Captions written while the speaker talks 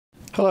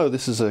Hello,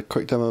 this is a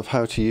quick demo of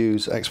how to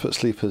use Expert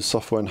Sleepers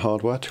software and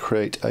hardware to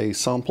create a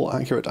sample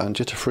accurate and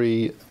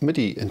jitter-free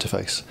MIDI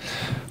interface.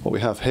 What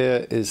we have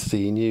here is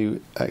the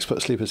new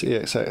Expert Sleepers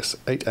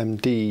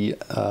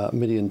ESX-8MD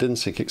MIDI and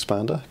DINsync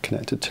Expander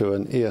connected to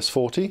an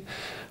ES40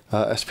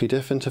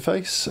 SPDIF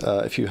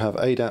interface. If you have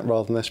ADAT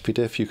rather than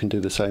SPDIF, you can do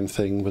the same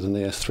thing with an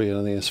ES3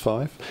 and an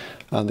ES5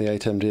 and the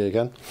 8MD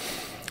again.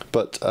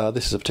 But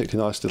this is a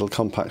particularly nice little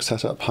compact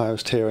setup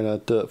housed here in a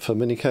DIRTFA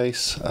mini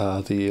case,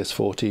 the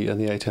ES40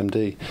 and the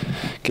 8MD,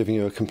 giving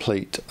you a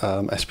complete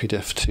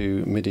SPDIF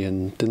to MIDI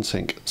and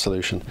DINsync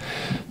solution.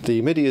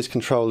 The MIDI is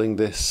controlling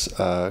this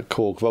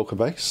Korg Volca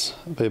Bass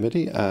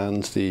MIDI,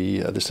 and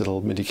this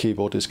little MIDI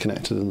keyboard is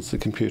connected into the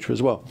computer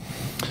as well.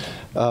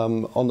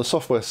 On the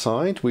software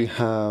side, we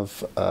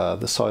have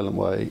the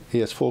Silentway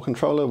ES4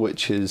 controller,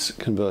 which is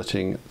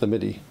converting the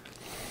MIDI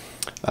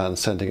and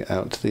sending it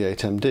out to the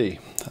 8MD.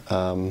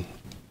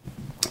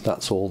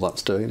 That's all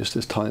that's doing. Just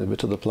this tiny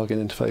bit of the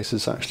plug-in interface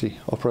is actually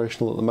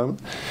operational at the moment.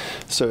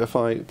 So if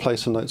I play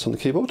some notes on the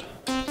keyboard,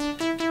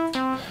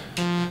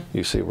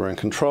 you see we're in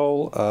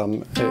control.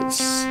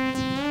 It's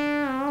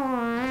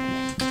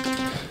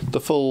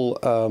the full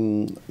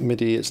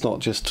MIDI. It's not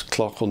just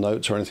clock or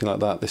notes or anything like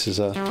that. This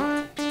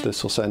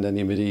will send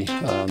any MIDI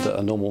that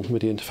a normal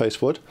MIDI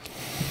interface would.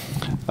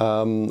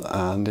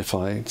 And if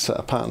I set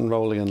a pattern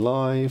rolling and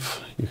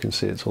live, you can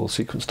see it's all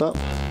sequenced up.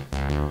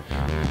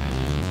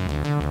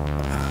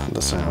 And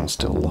the sound's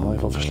still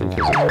live, obviously,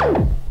 because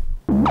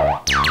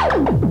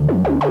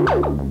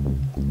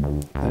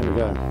there we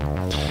go.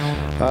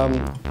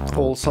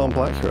 All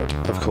sample accurate,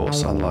 of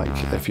course, unlike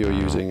if you're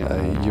using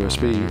a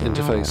USB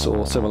interface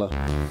or similar.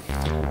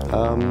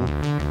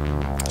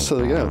 So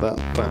there you go,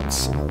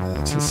 it's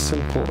as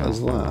simple as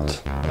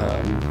that.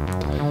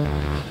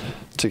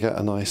 To get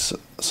a nice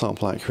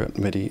sample accurate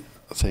MIDI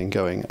thing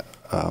going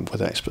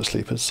with Expert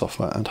Sleepers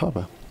software and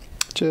hardware.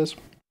 Cheers.